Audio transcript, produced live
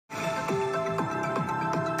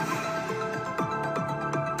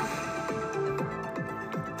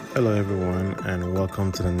Hello, everyone, and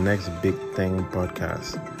welcome to the Next Big Thing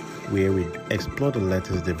podcast, where we explore the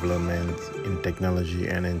latest developments in technology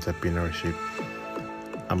and entrepreneurship.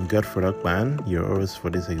 I'm Godfrey Okban, your host for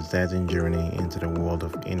this exciting journey into the world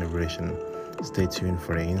of innovation. Stay tuned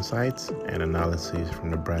for the insights and analysis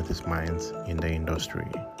from the brightest minds in the industry.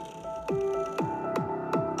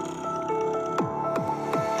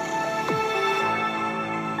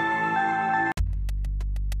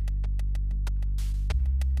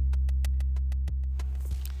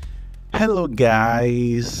 Hello,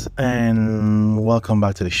 guys, and welcome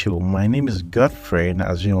back to the show. My name is Godfrey,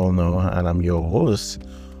 as you all know, and I'm your host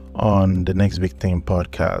on the Next Big Thing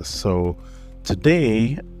podcast. So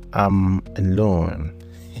today I'm alone.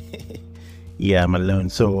 Yeah, I'm alone.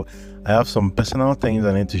 So I have some personal things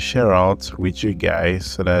I need to share out with you guys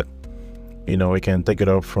so that we can take it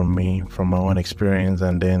up from me, from my own experience,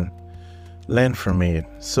 and then learn from it.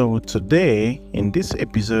 So today, in this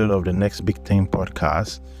episode of the Next Big Thing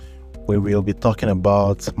podcast, we will be talking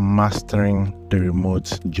about mastering the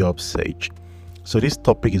remote job search. So this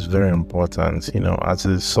topic is very important, as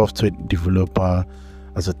a software developer,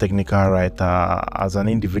 as a technical writer, as an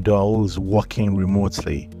individual who's working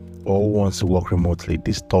remotely or who wants to work remotely.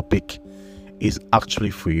 This topic is actually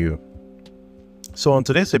for you. So on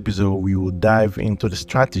today's episode, we will dive into the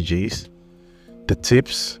strategies, the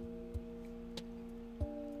tips,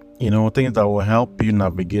 things that will help you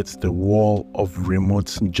navigate the wall of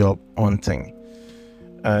remote job hunting.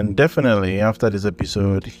 And definitely after this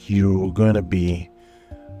episode, you're going to be,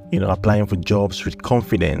 applying for jobs with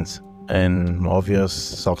confidence and obvious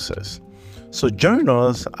success. So join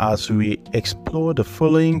us as we explore the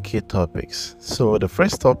following key topics. So the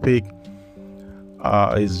first topic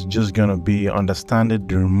is just going to be understanding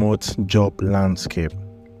the remote job landscape.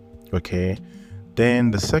 Okay.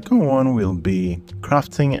 Then the second one will be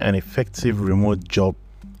crafting an effective remote job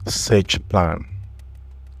search plan.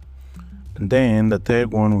 And then the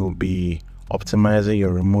third one will be optimizing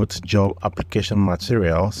your remote job application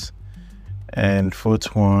materials. And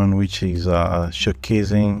fourth one, which is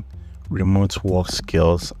showcasing remote work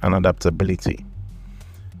skills and adaptability.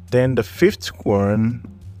 Then the fifth one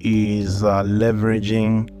is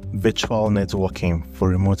leveraging virtual networking for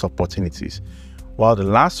remote opportunities. While the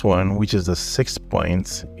last one, which is the sixth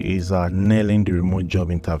point, is nailing the remote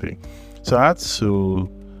job interview. So I had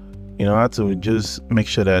to just make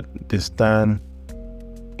sure that they stand,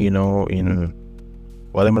 let me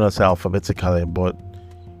not say alphabetically, but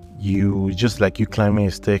you just like you climbing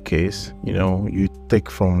a staircase, you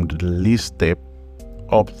take from the least step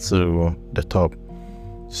up to the top.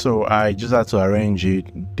 So I just had to arrange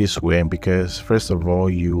it this way because first of all,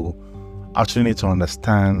 you actually need to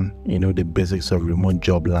understand, the basics of remote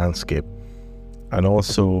job landscape, and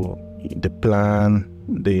also the plan,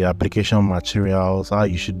 the application materials, how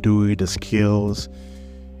you should do it, the skills,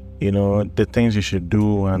 the things you should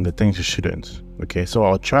do and the things you shouldn't. Okay, so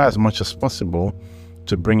I'll try as much as possible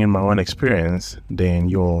to bring in my own experience, then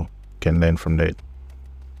you can learn from that.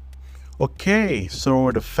 Okay,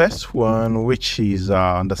 so the first one, which is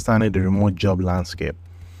understanding the remote job landscape.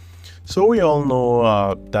 So we all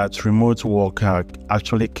know that remote work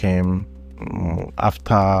actually came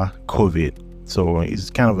after COVID. So it's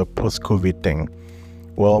kind of a post-COVID thing.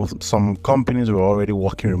 Well, some companies were already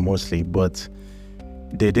working remotely, but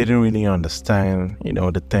they didn't really understand,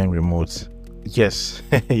 the term remote. Yes,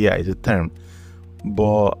 yeah, it's a term.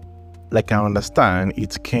 But like I understand,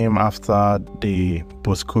 it came after the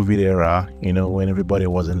post-COVID era, when everybody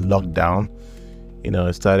was in lockdown.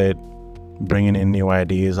 It started bringing in new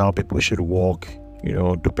ideas, how people should work,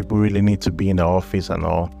 do people really need to be in the office and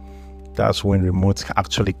all. That's when remote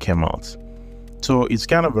actually came out. So it's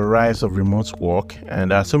kind of a rise of remote work, and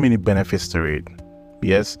there are so many benefits to it.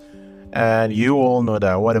 Yes, and you all know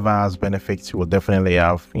that whatever has benefits will definitely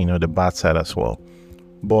have, the bad side as well.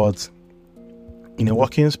 But in a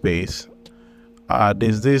working space,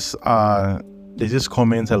 there's this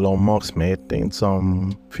comment Elon Musk made in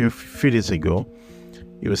some few days ago.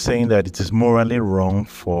 He was saying that it is morally wrong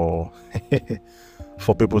for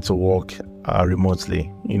for people to work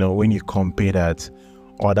remotely. When you compare that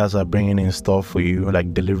others are bringing in stuff for you,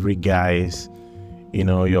 like delivery guys,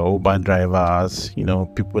 your Uber drivers,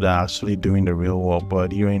 people that are actually doing the real work,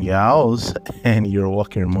 but you're in your house and you're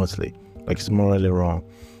working remotely. Like it's morally wrong.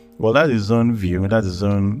 Well, that's his own view. That's his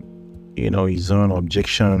own, his own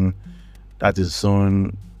objection. That's his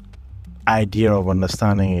own idea of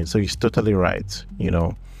understanding it. So he's totally right,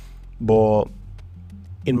 but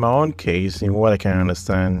in my own case, in what I can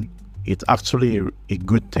understand, it's actually a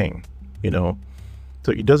good thing,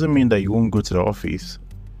 so it doesn't mean that you won't go to the office.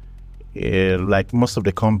 Like most of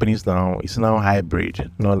the companies now, it's now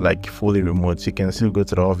hybrid, not like fully remote. You can still go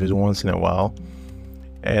to the office once in a while.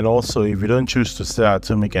 And also, if you don't choose to stay at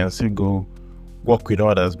home, you can still go work with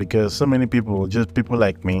others, because so many people, just people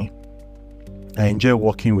like me, I enjoy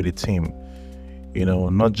working with a team,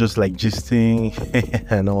 not just like gisting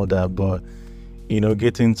and all that, but,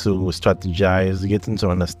 getting to strategize, getting to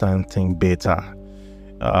understand things better.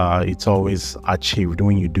 It's always achieved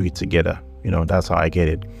when you do it together. That's how I get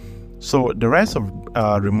it. So the rise of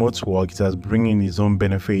remote work, it has bringing its own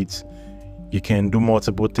benefits. You can do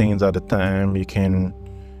multiple things at a time. You can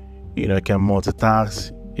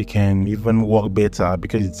multitask. You can even work better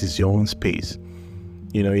because it is your own space.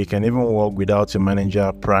 You can even work without your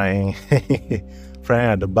manager prying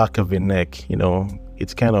at the back of your neck.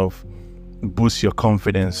 It's kind of boosts your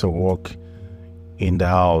confidence to work in the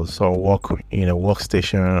house or work in a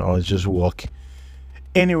workstation or just work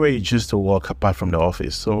anywhere you choose to work apart from the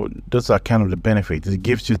office. So those are kind of the benefits. It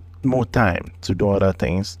gives you more time to do other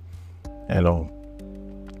things.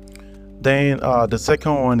 Then the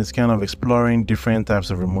second one is kind of exploring different types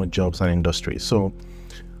of remote jobs and industries. So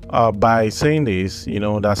by saying this,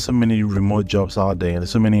 there's so many remote jobs out there,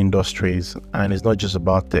 there's so many industries, and it's not just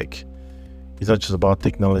about tech. It's not just about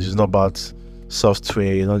technology. It's not about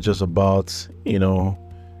software. It's not just about,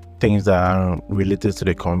 things that are related to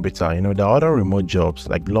the computer. There are other remote jobs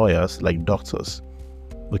like lawyers, like doctors.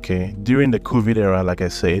 Okay. During the COVID era, like I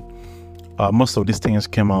said, most of these things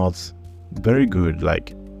came out very good.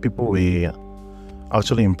 Like people were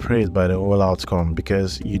actually impressed by the whole outcome,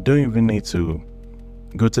 because you don't even need to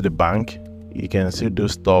go to the bank. You can still do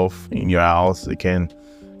stuff in your house. You can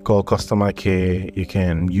call customer care. You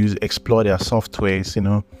can explore their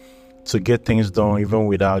softwares, to get things done even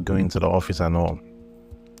without going to the office and all.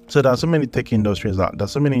 So there's so many tech industries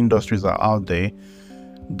there's so many industries that are out there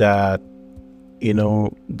that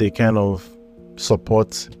they kind of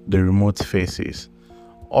support the remote phases.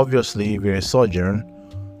 Obviously, if you're a surgeon,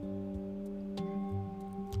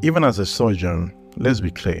 even as a surgeon, let's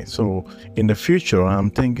be clear. So in the future, I'm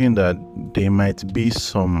thinking that there might be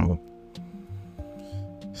some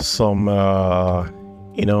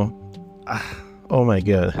oh my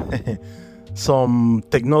god, some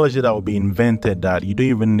technology that will be invented that you don't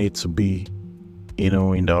even need to be,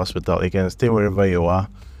 in the hospital. You can stay wherever you are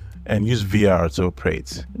and use VR to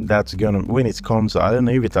operate. That's when it comes out, I don't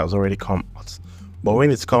know if it has already come out, but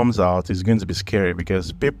when it comes out, it's going to be scary,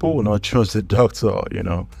 because people will not trust the doctor,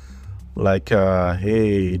 like,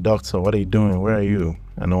 hey, doctor, what are you doing? Where are you?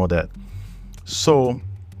 And all that. So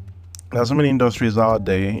there's so many industries out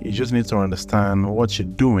there. You just need to understand what you're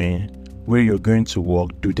doing, where you're going to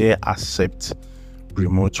work. Do they accept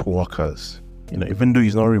remote workers? Even though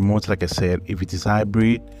it's not remote, like I said, if it is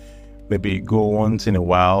hybrid, maybe you go once in a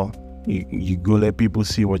while, you go let people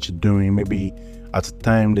see what you're doing. Maybe at a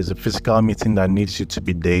time there's a physical meeting that needs you to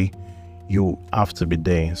be there, you have to be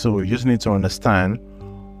there. So you just need to understand,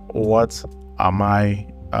 what am I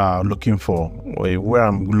looking for? Where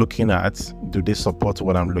I'm looking at, do they support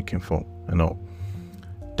what I'm looking for?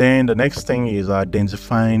 Then the next thing is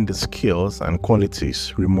identifying the skills and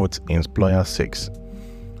qualities remote employer seeks.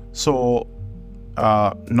 So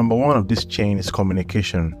number one of this chain is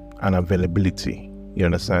communication and availability. You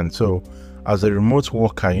understand? So as a remote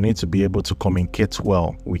worker, you need to be able to communicate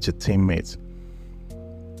well with your teammates.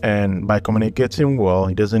 And by communicating well,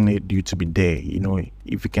 it doesn't need you to be there.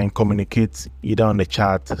 If you can communicate either on the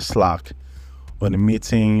chat, Slack, on a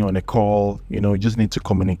meeting, on a call, you just need to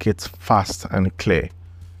communicate fast and clear.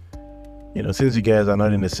 Since you guys are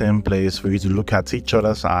not in the same place for you to look at each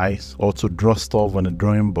other's eyes or to draw stuff on a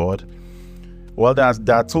drawing board, well, there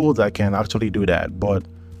are tools that can actually do that. But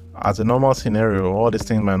as a normal scenario, all these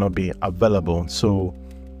things might not be available. So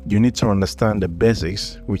you need to understand the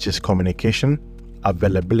basics, which is communication,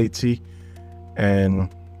 availability, and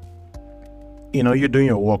you're doing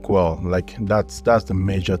your work well. Like that's the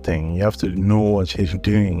major thing. You have to know what you're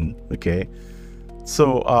doing. Okay.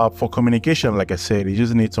 So for communication, like I said, you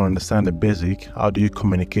just need to understand the basic. How do you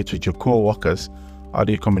communicate with your co-workers? How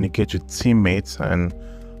do you communicate with teammates? And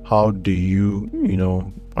how do you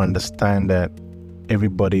understand that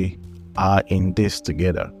everybody are in this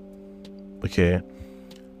together? Okay.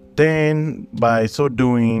 Then by so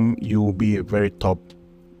doing, you will be a very top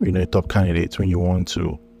candidate when you want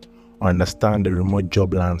to understand the remote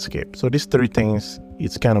job landscape. So these three things,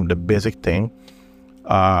 it's kind of the basic thing.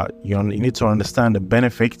 You need to understand the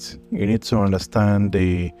benefits. You need to understand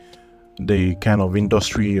the kind of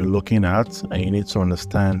industry you're looking at, and you need to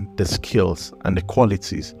understand the skills and the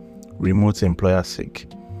qualities remote employers seek.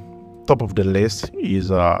 Top of the list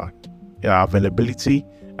is availability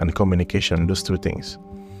and communication. Those two things.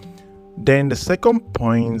 Then the second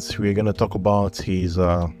point we're going to talk about is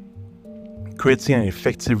creating an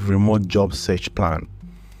effective remote job search plan.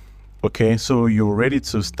 Okay, so you're ready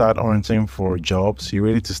to start hunting for jobs. You're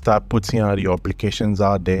ready to start putting out your applications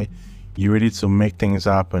out there. You're ready to make things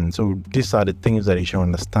happen. So these are the things that you should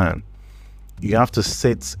understand. You have to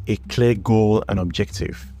set a clear goal and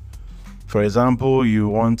objective. For example, you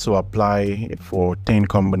want to apply for 10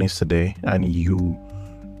 companies today, and you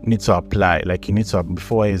need to apply, like you need to,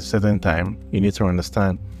 before a certain time, you need to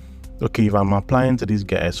understand, okay, if I'm applying to these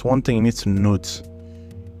guys, one thing you need to note,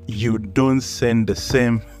 you don't send the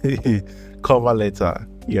same cover letter,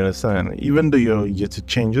 you understand? Even though you're to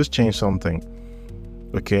change, just change something,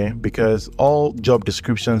 okay? Because all job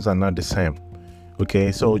descriptions are not the same,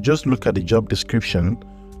 okay? So just look at the job description,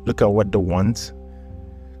 look at what they want,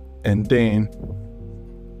 and then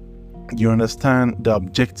you understand the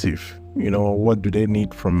objective. What do they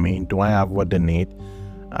need from me? Do I have what they need?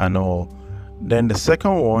 And all. Then the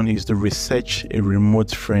second one is to research a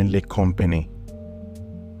remote friendly company.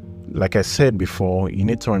 Like I said before, you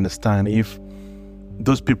need to understand if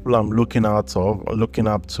those people I'm looking up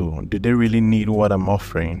to, do they really need what I'm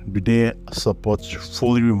offering? Do they support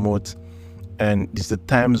fully remote? And is the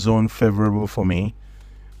time zone favorable for me?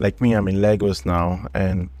 Like me, I'm in Lagos now,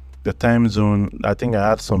 and the time zone, I think I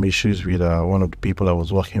had some issues with one of the people I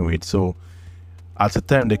was working with. So at the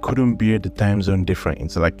time, they couldn't bear the time zone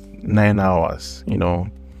difference, like 9 hours,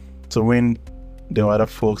 So when the other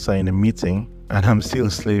folks are in a meeting and I'm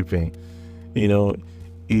still sleeping,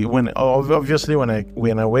 obviously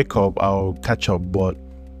when I wake up, I'll catch up. But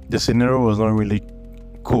the scenario was not really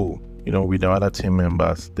cool, with the other team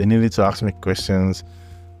members. They needed to ask me questions.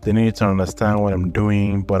 They needed to understand what I'm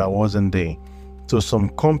doing, but I wasn't there. So some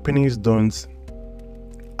companies don't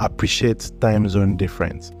appreciate time zone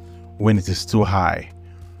difference when it is too high.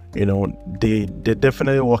 They're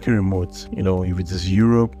definitely working remote. If it is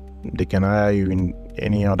Europe, they can hire you in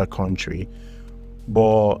any other country.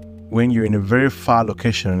 But when you're in a very far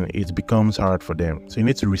location, it becomes hard for them. So you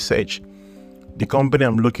need to research the company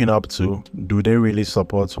I'm looking up to. Do they really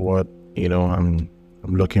support what I'm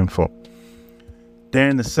looking for?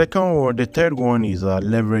 Then the third one is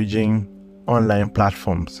leveraging online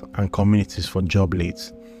platforms and communities for job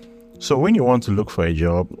leads. So when you want to look for a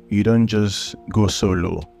job, you don't just go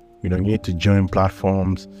solo. You need to join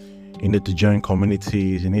platforms, you need to join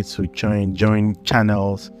communities, you need to join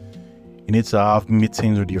channels, you need to have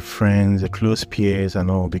meetings with your friends, your close peers and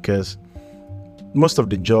all, because most of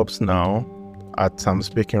the jobs now,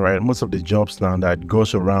 most of the jobs now that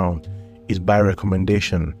goes around is by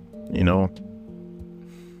recommendation.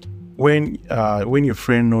 When your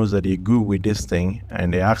friend knows that you're good with this thing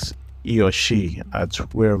and they ask he or she at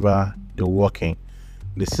wherever they're working,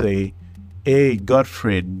 they say, hey,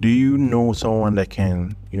 Godfrey, do you know someone that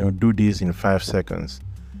can, do this in 5 seconds?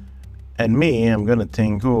 And me, I'm going to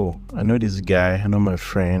think, oh, I know this guy, I know my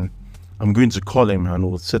friend. I'm going to call him and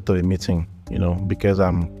we'll set up a meeting, because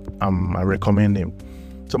I recommend him.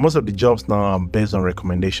 So most of the jobs now are based on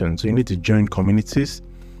recommendations. So you need to join communities.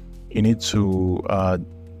 You need to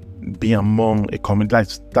be among a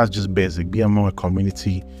community. That's just basic. Be among a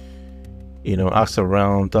community. Ask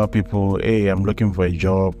around, tell people, hey, I'm looking for a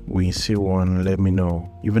job. When you see one, let me know.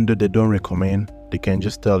 Even though they don't recommend, they can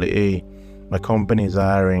just tell you, hey, my company is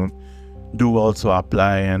hiring. Do well to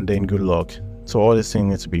apply, and then good luck. So all these things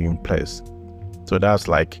need to be in place. So that's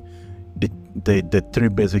like the three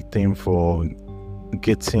basic things for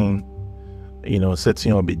getting,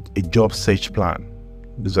 setting up a job search plan.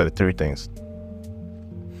 These are the three things.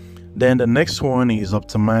 Then the next one is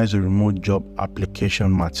optimize the remote job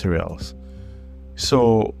application materials.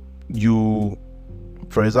 So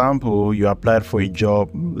for example, you applied for a job,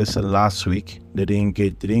 let's say last week, they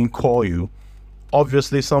didn't call you.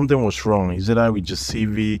 Obviously something was wrong. Is it that with your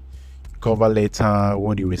CV, cover letter,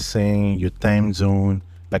 what you were saying, your time zone,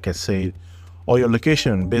 like I said, or your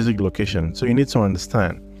location, basic location. So you need to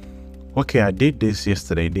understand, okay, I did this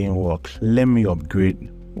yesterday, it didn't work. Let me upgrade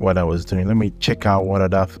what I was doing. Let me check out what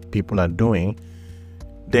other people are doing,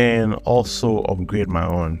 then also upgrade my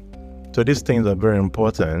own. So these things are very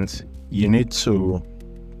important. You need to,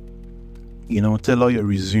 tailor your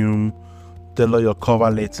resume, tailor your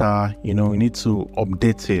cover letter. You need to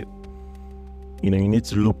update it. You need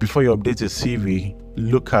to look, before you update your CV,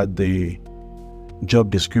 look at the job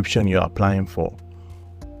description you're applying for.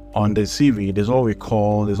 On the CV, there's what we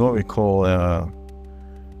call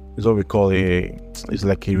it's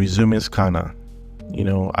like a resume scanner.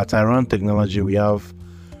 At Iron Technology, we have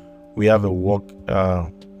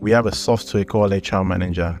a software called HR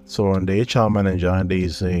Manager. So on the HR Manager,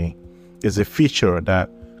 there's a feature that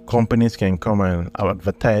companies can come and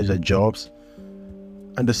advertise their jobs,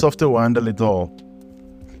 and the software will handle it all.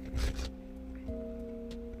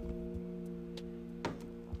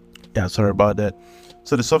 Yeah, sorry about that.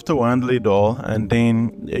 So the software will handle it all, and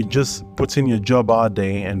then it just puts in your job out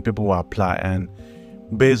there and people will apply, and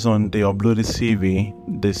based on the uploaded CV,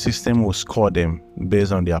 the system will score them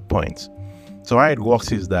based on their points. So how it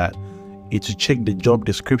works is that it will check the job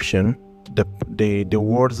description, the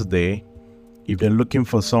words there. If they're looking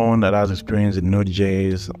for someone that has experience in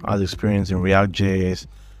Node.js, has experience in React.js,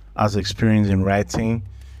 has experience in writing,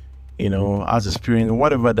 has experience in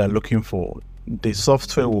whatever they're looking for, the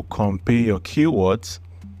software will compare your keywords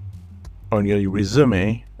on your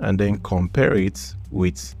resume and then compare it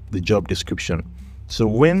with the job description. So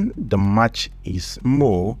when the match is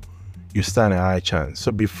more, you stand a high chance.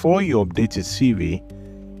 So before you update your CV,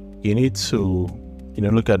 you need to,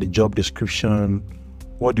 look at the job description.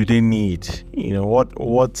 What do they need? What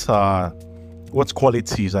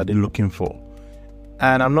qualities are they looking for?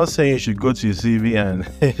 And I'm not saying you should go to your CV and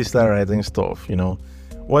start writing stuff.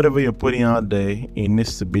 Whatever you're putting out there, it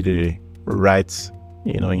needs to be the right,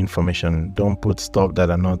 information. Don't put stuff that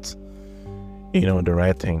are not, the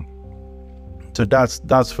right thing. So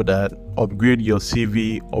that's for that. Upgrade your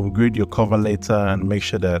CV, upgrade your cover letter, and make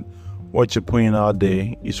sure that what you're putting out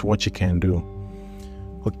there is what you can do.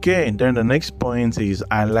 Okay, then the next point is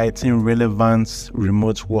highlighting relevant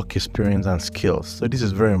remote work experience and skills. So this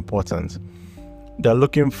is very important. They're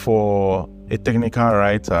looking for a technical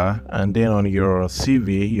writer, and then on your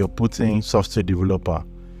CV, you're putting software developer.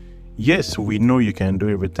 Yes, we know you can do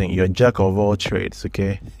everything. You're a jack of all trades,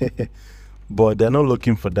 okay? But they're not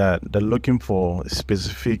looking for that. They're looking for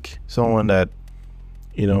specific, someone that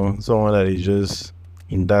is just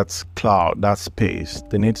in that cloud, that space.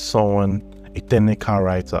 They need someone, a technical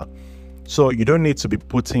writer. So you don't need to be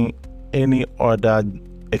putting any other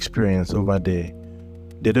experience over there.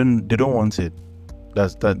 They don't want it.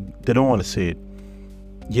 They don't want to see it.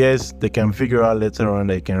 Yes, they can figure out later on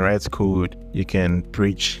that you can write code, you can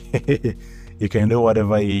preach, you can do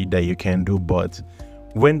whatever that you can do, but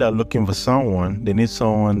when they're looking for someone, they need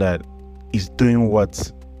someone that is doing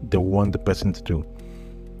what they want the person to do.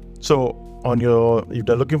 So if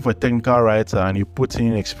they're looking for a technical writer and you put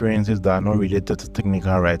in experiences that are not related to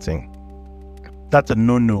technical writing, that's a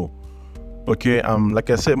no-no. Okay, like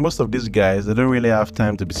I said, most of these guys, they don't really have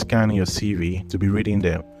time to be scanning your CV, to be reading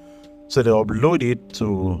them. So they upload it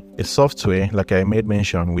to a software, like I made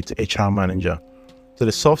mention, with HR Manager. So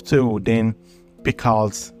the software will then pick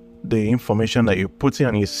out the information that you put in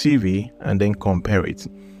on your CV and then compare it.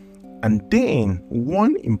 And then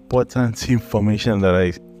one important information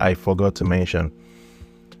that I forgot to mention.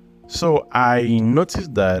 So I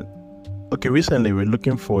noticed that, recently we're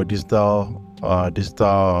looking for a designer,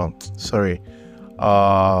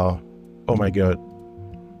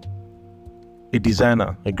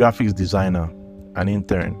 a graphics designer, an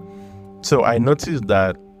intern. So I noticed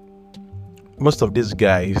that most of these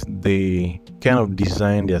guys, they kind of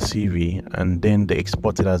design their CV and then they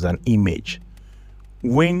export it as an image.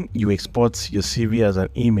 When you export your CV as an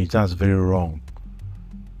image, that's very wrong.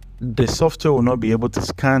 The software will not be able to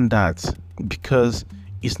scan that because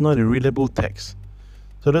it's not a readable text.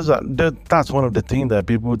 So that's one of the things that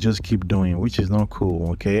people just keep doing, which is not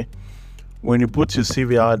cool, okay? When you put your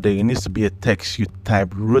CV out there, it needs to be a text you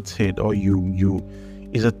type, rotate, or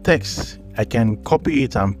it's a text. I can copy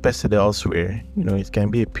it and paste it elsewhere. It can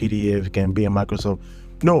be a PDF, it can be a Microsoft.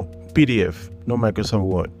 No, PDF, no Microsoft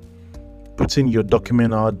Word. Put in your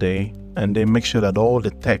document out there and then make sure that all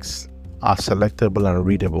the texts are selectable and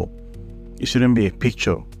readable. It shouldn't be a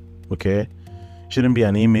picture, okay? It shouldn't be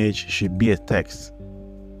an image, it should be a text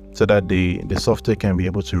so that the software can be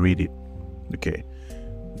able to read it, okay?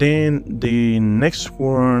 Then the next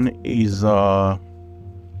one is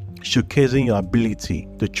showcasing your ability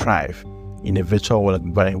to thrive in a virtual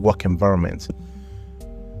work environment.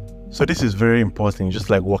 So this is very important, just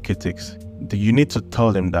like work ethics. You need to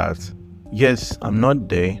tell them that, yes, I'm not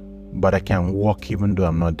there, but I can work even though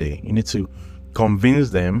I'm not there. You need to convince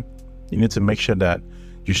them. You need to make sure that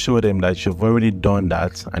you show them that you've already done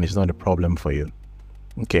that and it's not a problem for you.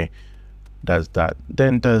 Okay, that's that.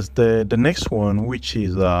 Then there's the next one, which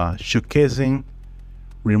is showcasing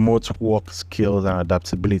remote work skills and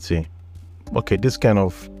adaptability. Okay, this kind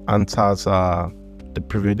of answers the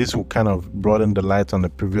previous. This will kind of broaden the light on the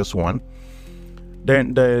previous one.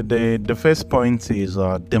 Then the first point is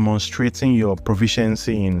demonstrating your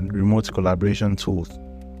proficiency in remote collaboration tools.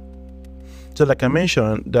 So like I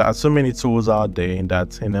mentioned, there are so many tools out there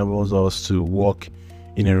that enables us to work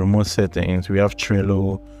in a remote settings. We have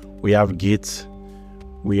Trello, we have Git,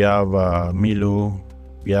 we have Milo,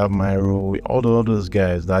 we have Miro, all those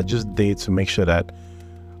guys that are just there to make sure that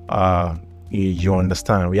you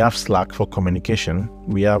understand. We have Slack for communication.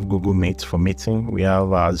 We have Google Meet for meeting. We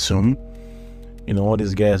have Zoom. All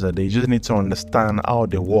these guys they just need to understand how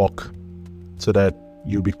they work so that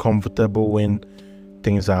you'll be comfortable when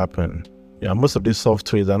things happen. Most of these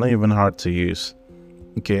softwares are not even hard to use.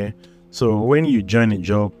 Okay, so when you join a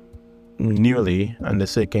job newly and they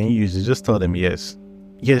say, can you use it? Just tell them yes,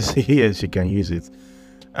 yes, you can use it.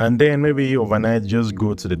 And then maybe overnight, just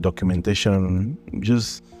go to the documentation,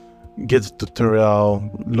 just get a tutorial,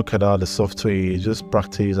 look at all the software, just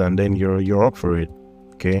practice, and then you're up for it.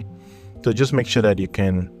 Okay, so just make sure that you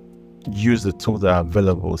can use the tools that are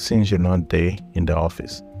available since you're not there in the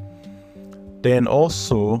office. Then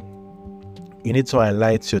also, you need to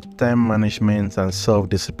highlight your time management and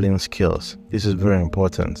self-discipline skills. This is very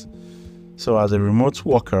important. So as a remote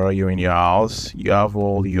worker, you're in your house, you have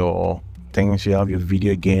all your things, you have your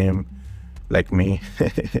video game, like me,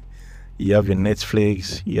 you have your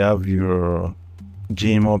Netflix, you have your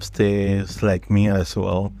gym upstairs, like me as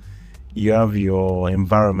well. You have your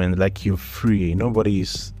environment, like you're free.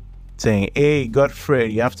 Nobody's saying, hey,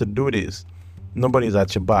 Godfrey, you have to do this. Nobody's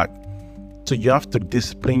at your back. So you have to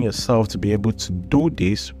discipline yourself to be able to do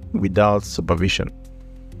this without supervision.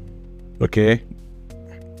 Okay?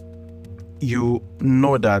 You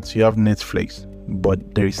know that you have Netflix,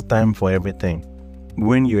 but there is time for everything.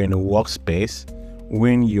 When you're in a workspace,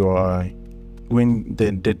 when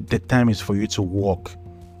the time is for you to work,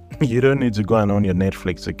 you don't need to go and on your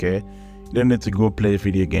Netflix, okay? You don't need to go play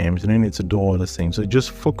video games. You don't need to do all those things. So just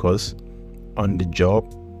focus on the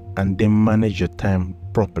job and then manage your time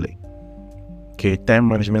properly. Okay, time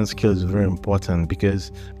management skills is very important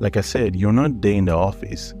because, like I said, you're not there in the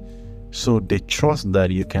office. So they trust that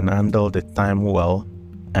you can handle the time well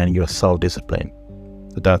and you're self-disciplined.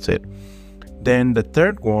 So that's it. Then the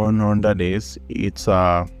third one under this, it's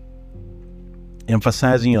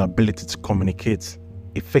emphasizing your ability to communicate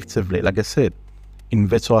effectively. Like I said, in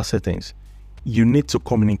virtual settings, you need to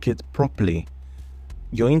communicate properly.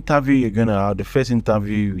 Your interview you're gonna have, the first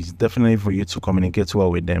interview is definitely for you to communicate well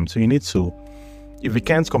with them. So you need to, if you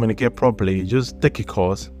can't communicate properly, just take a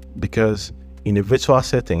course, because in the virtual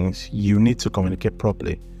settings, you need to communicate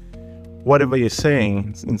properly. Whatever you're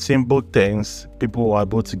saying, in simple things, people are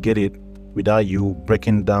able to get it without you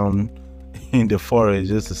breaking down in the forest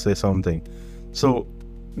just to say something. So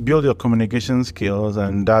build your communication skills,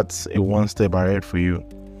 and that's a one step ahead for you.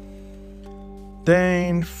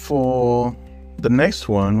 Then for the next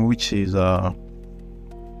one, which is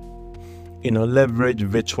leverage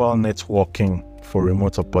virtual networking for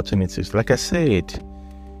remote opportunities. Like I said,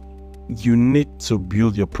 you need to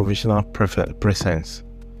build your professional presence.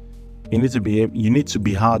 You need to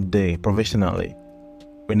be out there professionally.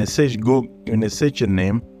 When they search your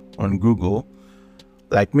name on Google,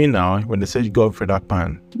 like me now, when they search Godfrey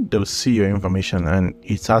Dakpan, they'll see your information, and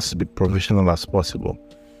it has to be professional as possible.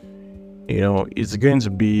 It's going to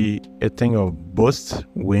be a thing of boast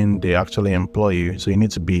when they actually employ you. So you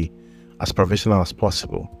need to be as professional as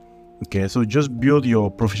possible. Okay, so just build your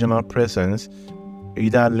professional presence,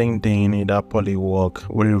 either LinkedIn, either Polywork,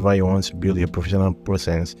 wherever you want to build your professional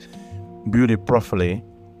presence. Build it properly.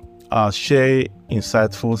 Share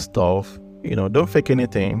insightful stuff. Don't fake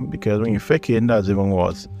anything, because when you fake it, that's even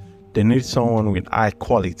worse. They need someone with high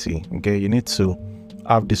quality. Okay, you need to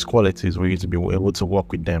have these qualities for you to be able to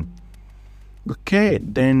work with them. Okay,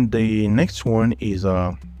 then the next one is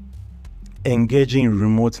engaging in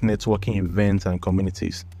remote networking events and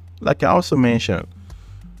communities. Like I also mentioned.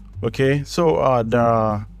 Okay, so there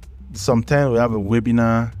are sometimes we have a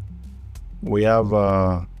webinar, we have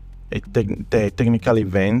a technical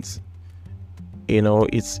event.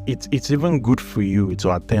 It's even good for you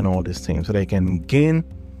to attend all these things so that you can gain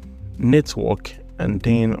network and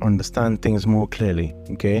then understand things more clearly.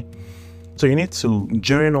 Okay, so you need to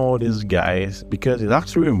join all these guys because it's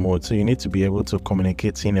actually remote, so you need to be able to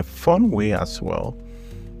communicate in a fun way as well.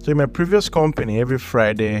 So in my previous company, every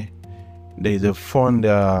Friday there's a fun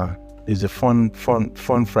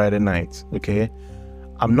Friday night. Okay,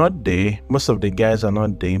 I'm not there, most of the guys are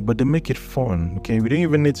not there, but they make it fun. Okay, we don't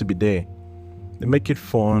even need to be there. They make it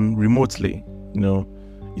fun remotely.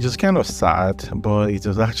 It's just kind of sad, but it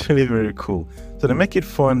was actually very cool. So they make it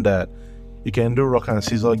fun that you can do rock and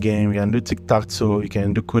scissors game, you can do tic-tac-toe, you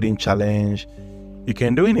can do coding challenge, you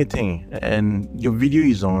can do anything, and your video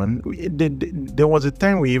is on. There was a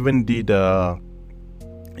time we even did a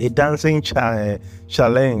dancing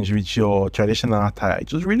challenge with your traditional attire.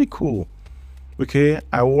 It was really cool. Okay,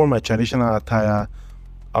 I wore my traditional attire.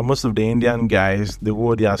 Most of the Indian guys, they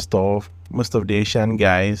wore their stuff. Most of the Asian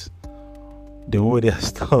guys the way they are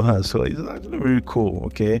installed as well. It's actually very cool.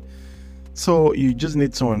 Okay, so you just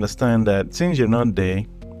need to understand that since you're not there,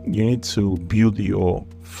 you need to build your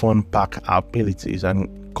fun pack abilities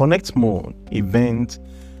and connect more events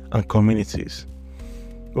and communities.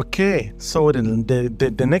 Okay, so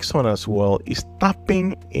the next one as well is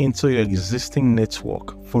tapping into your existing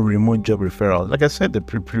network for remote job referrals. Like I said the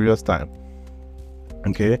previous time,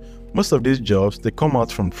 okay, most of these jobs, they come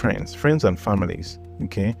out from friends and families.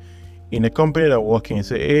 Okay, in a company that working and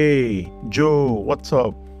say, hey Joe, what's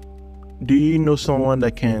up, do you know someone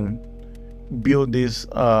that can build this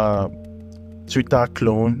Twitter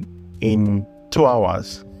clone in 2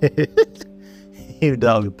 hours? If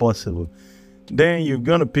that will be possible, then you're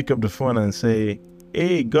gonna pick up the phone and say,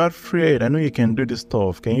 hey Godfred, I know you can do this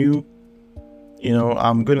stuff, can you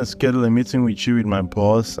I'm gonna schedule a meeting with you with my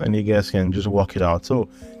boss and you guys can just work it out. So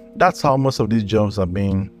that's how most of these jobs are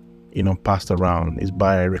being passed around, is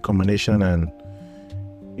by recommendation and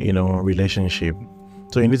relationship.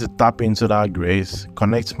 So you need to tap into that grace,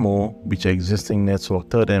 connect more with your existing network,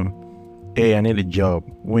 tell them, hey, I need a job.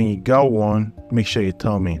 When you got one, make sure you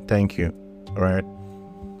tell me, thank you. All right.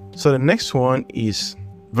 So the next one is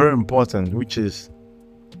very important, which is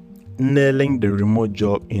nailing the remote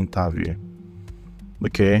job interview.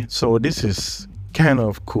 Okay, so this is kind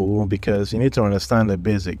of cool because you need to understand the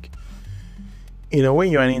basic.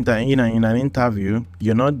 When you're in an interview,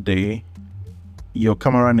 you're not there, your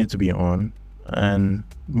camera needs to be on, and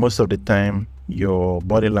most of the time your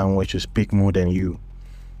body language will speak more than you.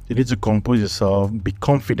 You need to compose yourself, be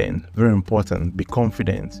confident, very important, be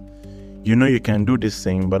confident. You can do this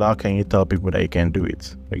thing, but how can you tell people that you can do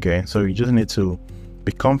it? Okay, so you just need to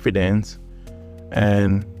be confident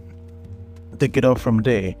and take it up from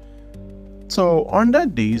there. So under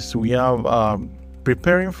this, we have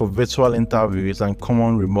preparing for virtual interviews and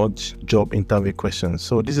common remote job interview questions.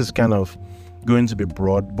 So this is kind of going to be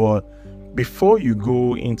broad, but before you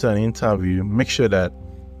go into an interview, make sure that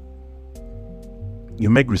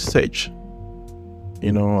you make research,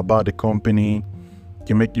 about the company.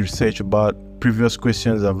 You make research about previous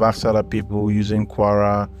questions I've asked other people using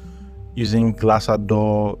Quora, using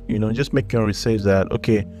Glassdoor, just making research that,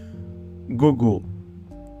 okay, Google,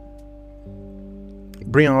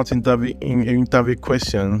 bring out interview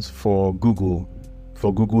questions for Google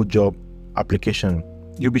job application.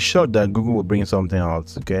 You'll be shocked that Google will bring something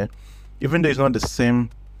out, okay? Even though it's not the same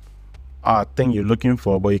thing you're looking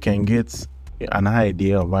for, but you can get an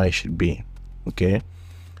idea of how it should be, okay?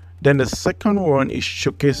 Then the second one is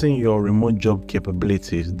showcasing your remote job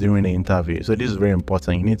capabilities during the interview. So this is very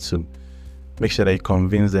important. You need to make sure that you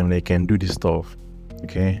convince them they can do this stuff,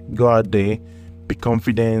 okay? Go out there, be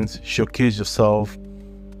confident, showcase yourself,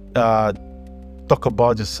 talk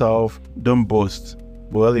about yourself, don't boast.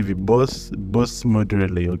 Well, if you boast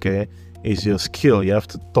moderately, okay? It's your skill, you have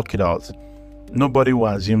to talk it out. Nobody will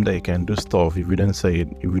assume that you can do stuff if you don't say it,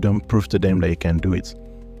 if you don't prove to them that you can do it.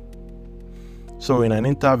 So in an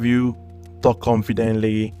interview, talk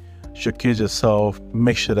confidently, showcase yourself,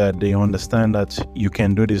 make sure that they understand that you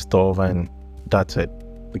can do this stuff, and that's it,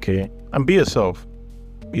 okay? And be yourself.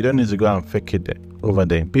 You don't need to go and fake it over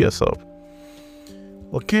there. Be yourself.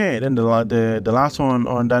 Okay, then the last one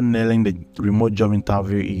on that nailing the remote job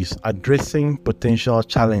interview is addressing potential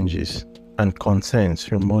challenges and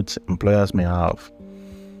concerns remote employers may have.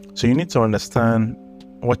 So you need to understand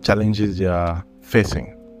what challenges they are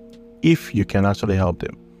facing, if you can actually help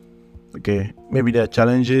them. Okay, maybe their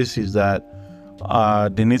challenges is that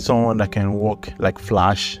they need someone that can work like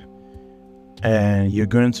Flash, and you're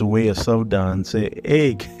going to weigh yourself down and say,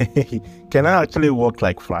 hey, can I actually work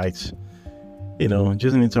like Flash?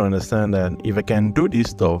 Just need to understand that if I can do this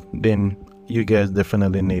stuff, then you guys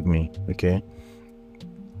definitely need me. Okay,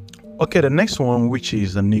 the next one, which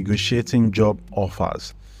is negotiating job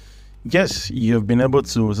offers. Yes, you've been able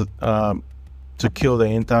to kill the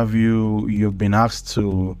interview. You've been asked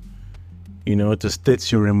to to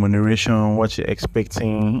state your remuneration, what you're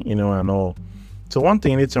expecting, and all. So one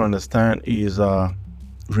thing you need to understand is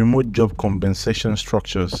remote job compensation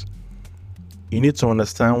structures. You need to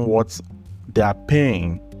understand what they are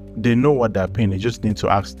paying. They know what they're paying. They just need to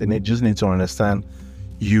ask. They just need to understand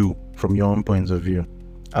you from your own point of view.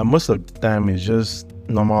 And most of the time, it's just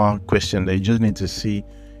normal question. They just need to see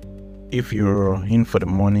if you're in for the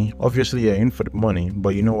money. Obviously, you're in for the money,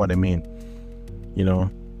 but you know what I mean.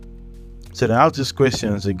 So they ask these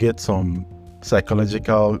questions to get some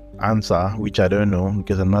psychological answer, which I don't know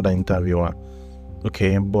because I'm not an interviewer.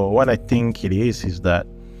 Okay, but what I think it is that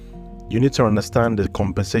you need to understand the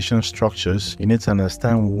compensation structures. You need to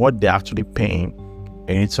understand what they're actually paying.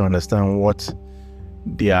 You need to understand what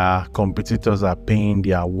their competitors are paying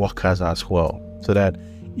their workers as well. So that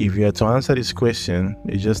if you are to answer this question,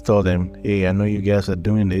 you just tell them, hey, I know you guys are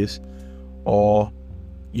doing this. Or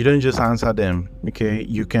you don't just answer them, okay?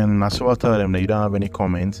 You can as well tell them that you don't have any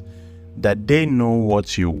comments, that they know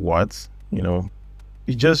what you want,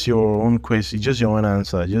 It's just your own question, it's just your own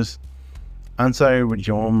answer. Just answer it with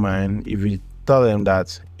your own mind. If you tell them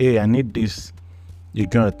that, hey, I need this, you're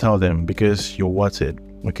gonna tell them because you're worth it,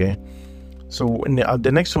 okay? So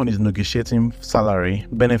the next one is negotiating salary,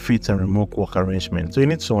 benefits, and remote work arrangement. So you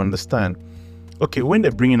need to understand, okay, when they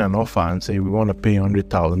bring in an offer and say we want to pay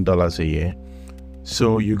 $100,000 a year,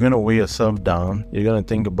 so you're gonna weigh yourself down. You're gonna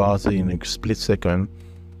think about it in a split second.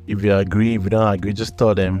 If you agree, if you don't agree, just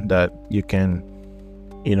tell them that you can,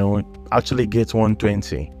 actually get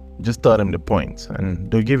 120. Just tell them the point,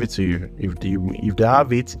 and they'll give it to you. If they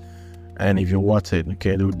have it, and if you want it,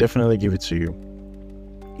 okay, they'll definitely give it to you.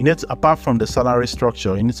 You need to, apart from the salary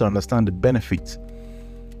structure, you need to understand the benefits.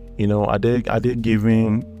 Are they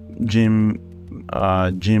giving gym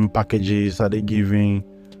packages? Are they giving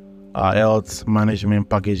health management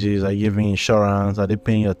packages? Are they giving insurance? Are they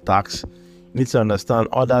paying your tax? You need to understand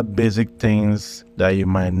other basic things that you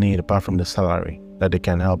might need apart from the salary that they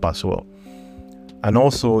can help as well. And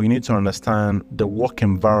also, you need to understand the work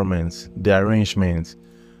environments, the arrangements.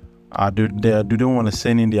 Do they want to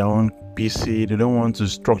send in their own PC? Do they want to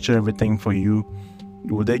structure everything for you?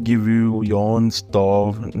 Will they give you your own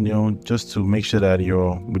stuff, just to make sure that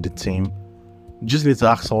you're with the team? You just need to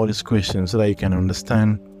ask all these questions so that you can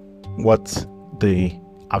understand what they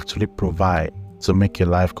actually provide to make your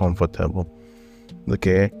life comfortable.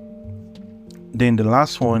 Okay. Then the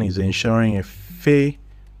last one is ensuring a fair,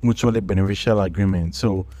 mutually beneficial agreement.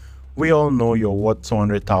 So we all know you're worth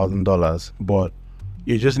 $200,000, but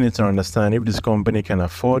you just need to understand if this company can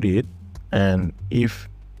afford it and if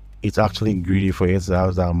it's actually greedy for it to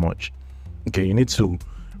have that much. Okay, you need to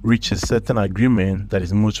reach a certain agreement that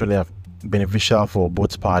is mutually beneficial for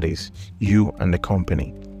both parties, you and the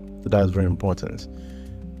company. So that's very important.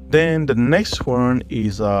 Then the next one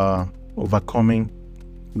is overcoming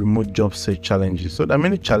remote job search challenges. So there are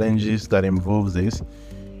many challenges that involve this.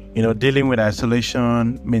 Dealing with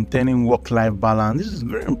isolation, maintaining work-life balance. This is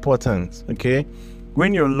very important. Okay,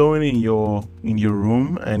 when you're alone in your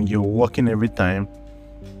room and you're working every time,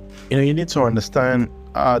 you need to understand,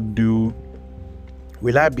 will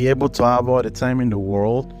I be able to have all the time in the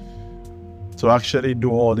world to actually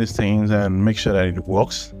do all these things and make sure that it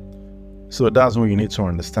works? So that's what you need to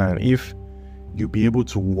understand. If you'll be able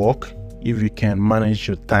to work, if you can manage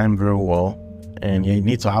your time very well, and you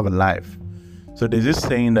need to have a life. So there's this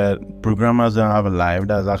saying that programmers don't have a life.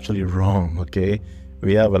 That's actually wrong, okay?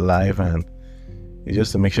 We have a life, and it's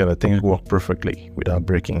just to make sure that things work perfectly without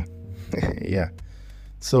breaking. Yeah.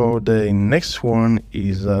 So the next one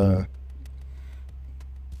is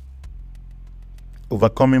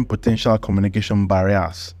overcoming potential communication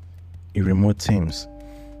barriers in remote teams.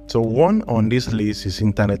 So one on this list is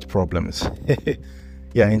internet problems.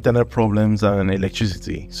 Yeah, internet problems and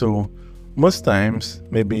electricity. So most times,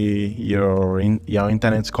 maybe your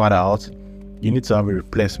internet's cut out. You need to have a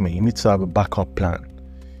replacement. You need to have a backup plan.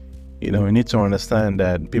 You need to understand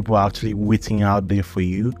that people are actually waiting out there for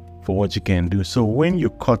you for what you can do. So when you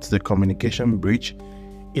cut the communication bridge,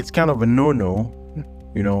 it's kind of a no-no.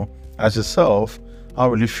 As yourself, how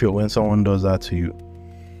will you feel when someone does that to you?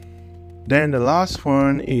 Then the last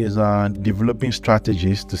one is developing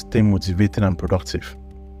strategies to stay motivated and productive.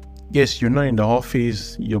 Yes, you're not in the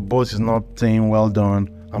office, your boss is not saying well done,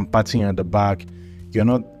 I'm patting at the back. You're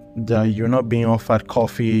not being offered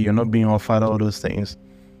coffee, you're not being offered all those things.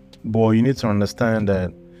 But you need to understand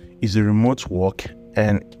that it's a remote work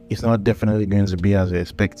and it's not definitely going to be as you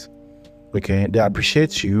expect. Okay, they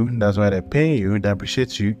appreciate you, that's why they're paying you, they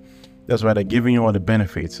appreciate you, that's why they're giving you all the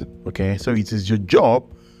benefits. Okay, so it is your job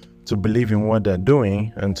to believe in what they're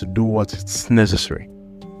doing and to do what is necessary.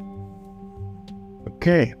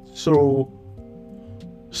 Okay, so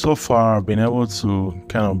far I've been able to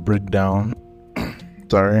kind of break down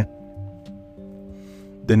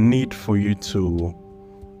the need for you to,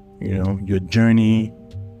 your journey,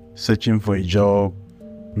 searching for a job,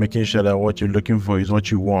 making sure that what you're looking for is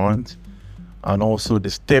what you want, and also the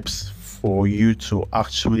steps for you to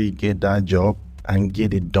actually get that job and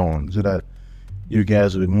get it done so that you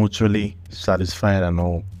guys will be mutually satisfied and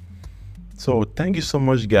all. So thank you so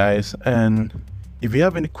much, guys. And if you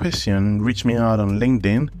have any question, reach me out on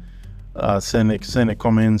LinkedIn. Send a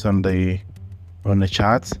comment on the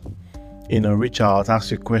chat. Reach out,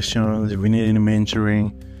 ask your questions if you need any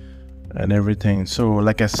mentoring and everything. So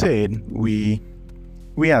like I said, we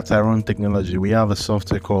at Tyrone Technology, we have a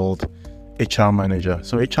software called HR manager.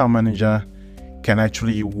 So HR manager can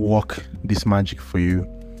actually work this magic for you.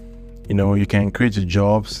 You can create your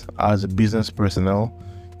jobs as a business personnel,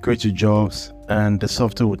 create your jobs, and the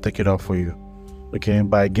software will take it up for you. Okay,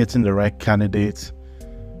 by getting the right candidates,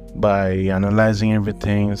 by analyzing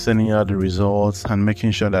everything, sending out the results, and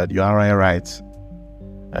making sure that your RI right.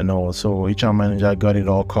 And also, HR manager got it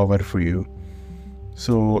all covered for you.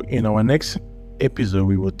 So in our next episode,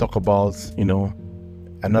 we will talk about,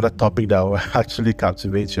 another topic that will actually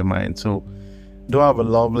captivate your mind. So do have a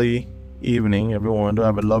lovely evening, everyone. Do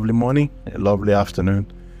have a lovely morning, a lovely afternoon,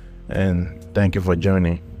 and thank you for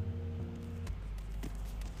joining.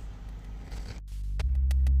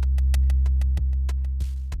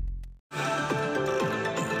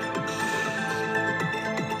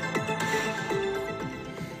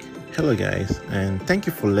 Hello, guys, and thank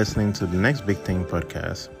you for listening to the Next Big Thing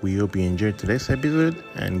podcast. We hope you enjoyed today's episode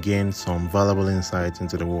and gained some valuable insights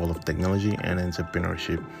into the world of technology and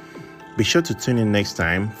entrepreneurship. Be sure to tune in next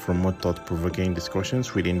time for more thought-provoking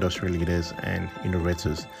discussions with industry leaders and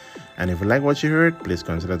innovators. And if you like what you heard, please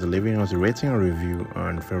consider leaving us a rating or review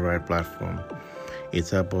on your favorite platform. It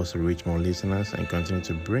helps us to reach more listeners and continue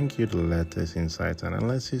to bring you the latest insights and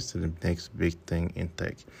analysis to the next big thing in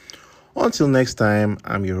tech. Until next time,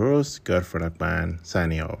 I'm your host, Godfred Akpan,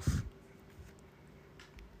 signing off.